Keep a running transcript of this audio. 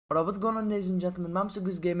Alright, what's going on, ladies and gentlemen? I'm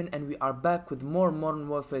CTigirsGaming and we are back with more Modern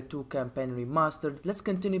Warfare 2 Campaign Remastered. Let's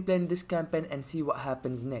continue playing this campaign and see what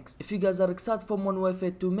happens next. If you guys are excited for Modern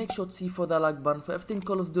Warfare 2, make sure to see for the like button. For everything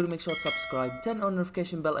Call of Duty, make sure to subscribe, turn on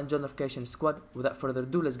notification bell and join notification squad. Without further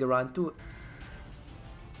ado, let's get right into it.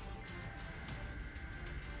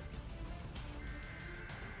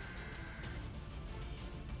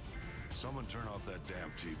 Someone turn off that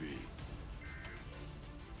damn TV.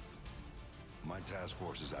 My task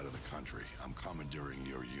force is out of the country. I'm commandeering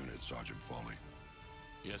your unit, Sergeant Foley.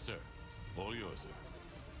 Yes, sir. All yours, sir.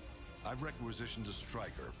 I've requisitioned a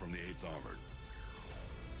striker from the 8th Armored.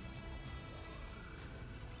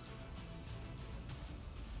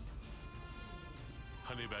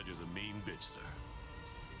 Honey Badger's a mean bitch, sir.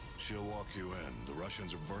 She'll walk you in. The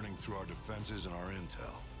Russians are burning through our defenses and our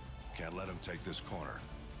intel. Can't let them take this corner.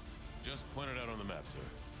 Just point it out on the map, sir.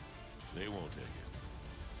 They won't take it.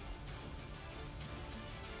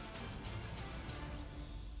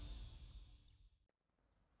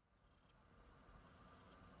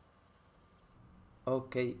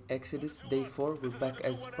 Okay, Exodus, day 4, we're back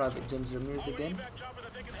as Private James Ramirez again.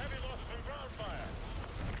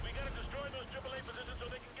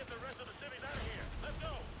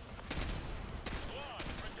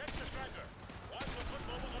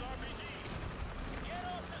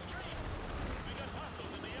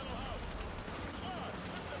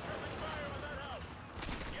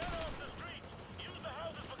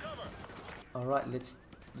 Alright, let's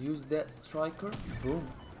use that striker. Boom.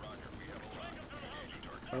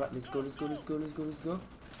 Alright, let's go.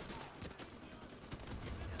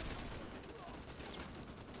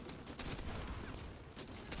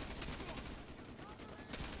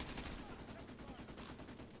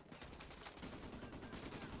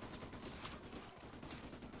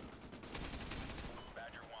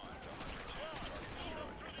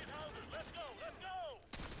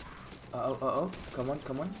 Uh-oh, come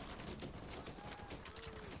on.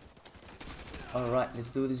 Alright,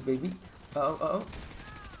 let's do this, baby. Uh-oh.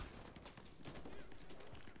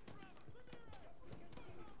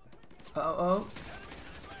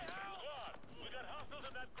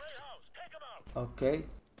 Okay.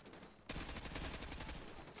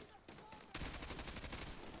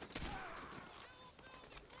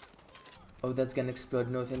 Oh, that's gonna explode.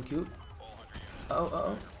 No, thank you.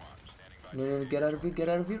 No, get out of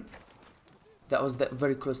here. That was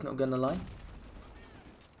very close, not gonna lie.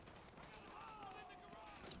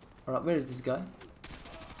 Alright, where is this guy?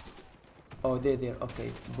 Oh, there.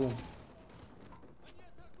 Okay, boom.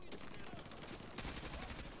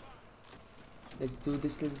 Let's do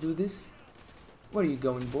this. Where are you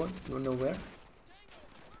going, boy? You're nowhere.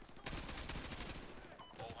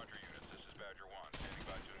 All Hunter units, this is Badger 1. Standing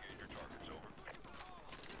by to engage your targets,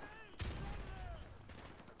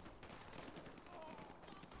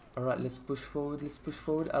 over. Alright, let's push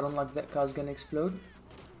forward. I don't like that car's gonna explode.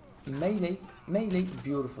 Melee,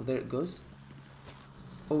 beautiful, there it goes.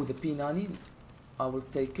 Oh, the P90, I will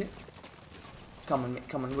take it. Come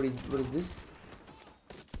on, what is this?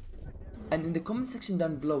 And in the comment section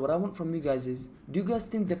down below, what I want from you guys is, do you guys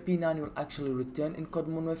think the P90 will actually return in COD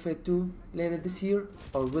Modern Warfare 2 later this year,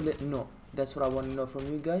 or will it not? That's what I want to know from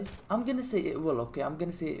you guys. I'm gonna say it will, okay? I'm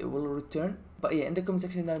gonna say it will return. But yeah, in the comment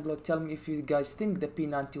section down below, tell me if you guys think the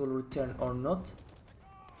P90 will return or not.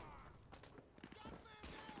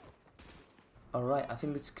 Alright, I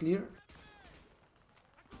think it's clear.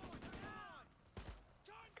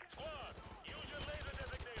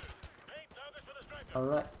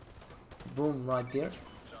 Alright. Boom, right there.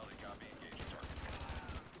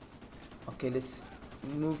 Okay, let's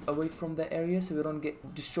move away from the area so we don't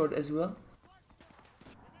get destroyed as well.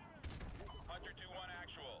 Hunter 2-1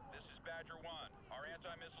 actual. This is Badger 1. Our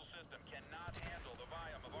anti-missile system cannot handle the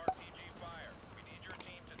volume of RPG fire. We need your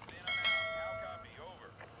team to thin them out. How copy?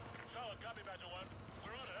 Over. Solid copy, Badger 1.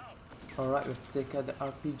 We're on it out. Alright, we have to take out the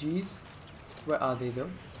RPGs. Where are they though?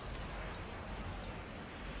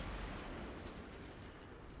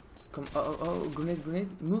 Come, oh, grenade,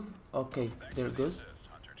 move. Okay, there it goes.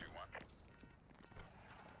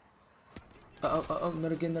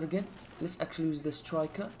 Not again. Let's actually use the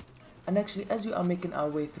striker. And actually, as we are making our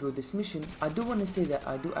way through this mission, I do want to say that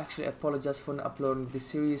I do actually apologize for not uploading this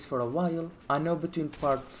series for a while. I know between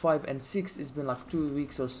part 5 and 6 it's been like 2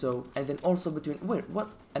 weeks or so, and then also between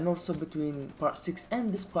between part 6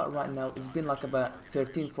 and this part right now it's been like about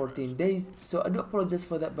 13-14 days. So I do apologize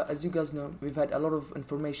for that, but as you guys know, we've had a lot of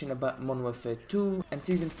information about Modern Warfare 2 and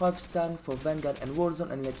Season 5 stand for Vanguard and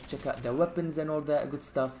Warzone, and we had to check out the weapons and all that good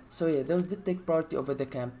stuff. So yeah, those did take priority over the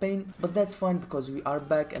campaign, but that's fine because we are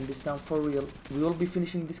back, and this time for real. We will be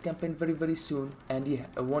finishing this campaign very soon, and yeah,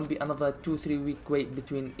 it won't be another 2-3 week wait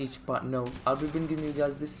between each part. No, I'll be bringing you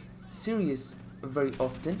guys this series very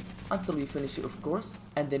often until we finish it, of course,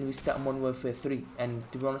 and then we start Modern Warfare 3. And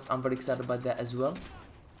to be honest, I'm very excited about that as well.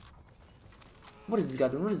 What is this guy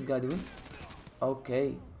doing? What is this guy doing?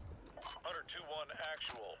 Okay. Hunter 2-1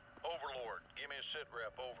 actual. Overlord, give me a sit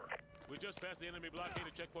rep, over. We just passed the enemy blockade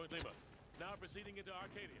at Checkpoint Lima. Now proceeding into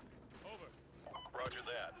Arcadia. Over. Roger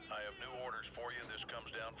that. I have new orders for you. This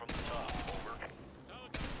comes down from the top, over.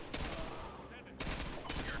 Solid copy.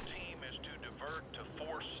 Your team is to divert to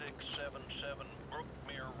 4677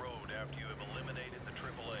 Brookmere Road after you have eliminated the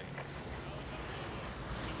AAA.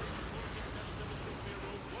 4677 Brookmere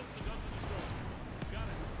Road. Once the guns are destroyed.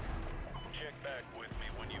 Got it. Check back with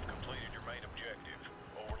me when you've completed your main objective.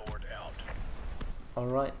 Overlord out.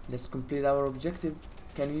 Alright, let's complete our objective.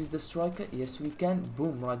 Can we use the striker? Yes, we can.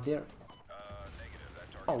 Boom, right there. Negative.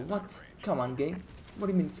 That target Oh, is out what? of range. Come on, game. What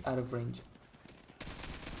do you mean it's out of range?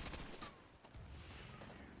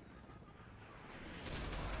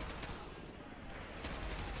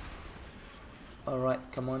 Alright,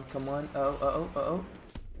 come on, come on. Uh-oh,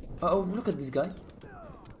 look at this guy.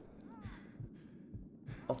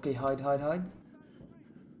 Okay, hide.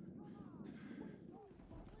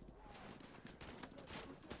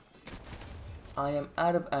 I am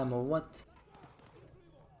out of ammo, what?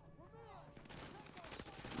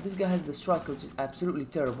 This guy has the striker, which is absolutely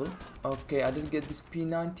terrible. Okay, I did get this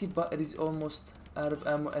P90, but it is almost out of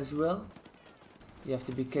ammo as well. You have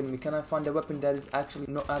to be kidding me. Can I find a weapon that is actually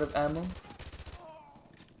not out of ammo?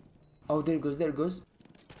 Oh, there it goes.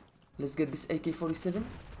 Let's get this AK-47.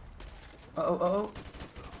 Uh-oh.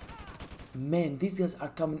 Man, these guys are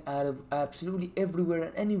coming out of absolutely everywhere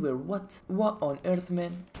and anywhere. What on earth,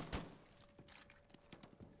 man?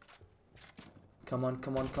 Come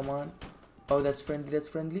on. Oh, that's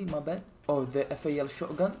friendly, my bad. Oh, the FAL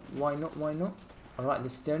shotgun. Why not? Alright,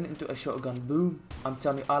 let's turn it into a shotgun. Boom. I'm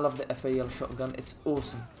telling you, I love the FAL shotgun. It's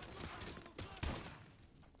awesome.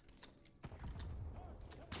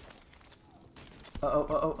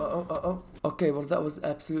 Uh-oh. Okay, well, that was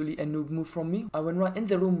absolutely a noob move from me. I went right in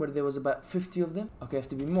the room where there was about 50 of them. Okay, I have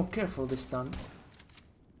to be more careful this time.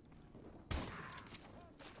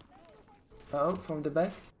 Uh-oh, from the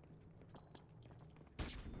back.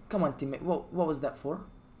 Come on, teammate. What was that for?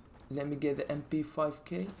 Let me get the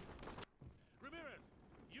MP5K. Ramirez,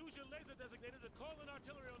 use your laser designator to call in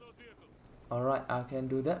artillery on those vehicles. Alright, I can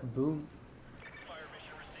do that. Boom. Fire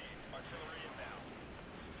mission received. Artillery inbound.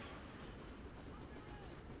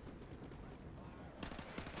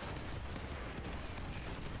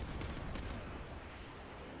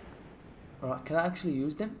 Alright, can I actually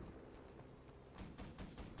use them?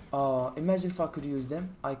 Oh, imagine if I could use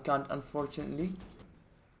them. I can't, unfortunately.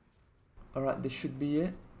 Alright, this should be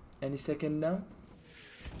it. Any second now.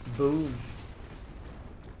 Boom.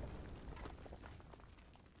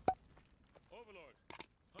 Overlord,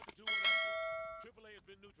 Hunter 2-1 actual. AAA has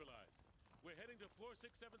been neutralized. We're heading to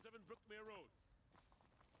 4677 Brookmere Road.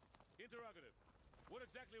 Interrogative. What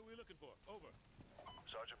exactly are we looking for? Over.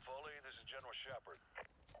 Sergeant Foley, this is General Shepard.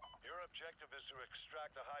 Your objective is to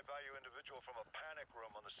extract a high-value individual from a panic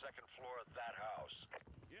room on the second floor of that house.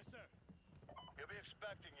 Yes, sir. He'll be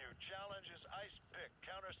expecting you. Challenge is Ice Pick.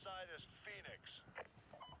 Counterside is Phoenix.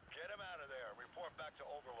 Get him out of there. Report back to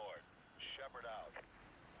Overlord. Shepard out.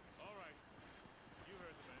 All right. You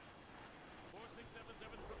heard the man.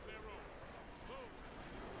 4677 Brookmere Road. Move.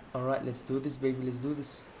 Alright, let's do this, baby. Let's do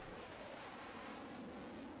this.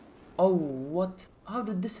 Oh, what? How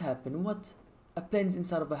did this happen? What? A plane's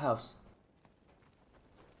inside of a house.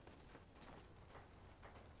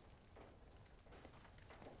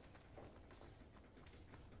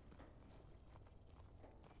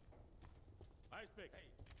 Ice pick.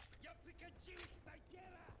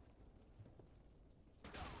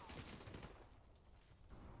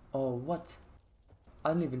 Oh, what? I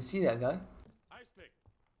didn't even see that guy. Ice pick.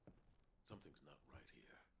 Something's not right here.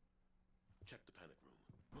 Check the panic room.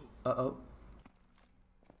 Move. Uh-oh.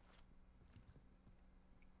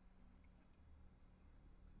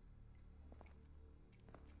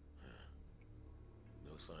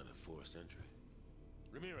 No sign of forced entry.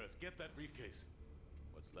 Ramirez, get that briefcase.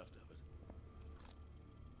 What's left of it.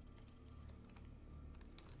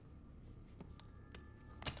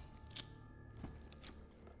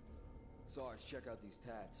 Sarge, check out these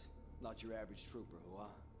tats. Not your average trooper, huh?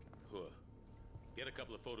 Huh. Get a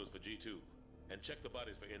couple of photos for G2, and check the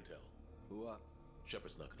bodies for intel. Who up?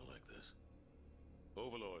 Shepard's not gonna like this.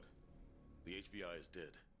 Overlord, the HBI is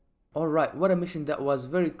dead. Alright, what a mission that was,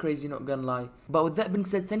 very crazy, not gonna lie. But with that being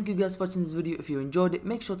said, thank you guys for watching this video. If you enjoyed it,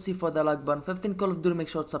 make sure to see for the like button. 15 Call of Duty, make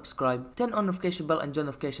sure to subscribe, turn on notification bell and join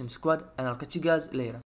notification squad, and I'll catch you guys later.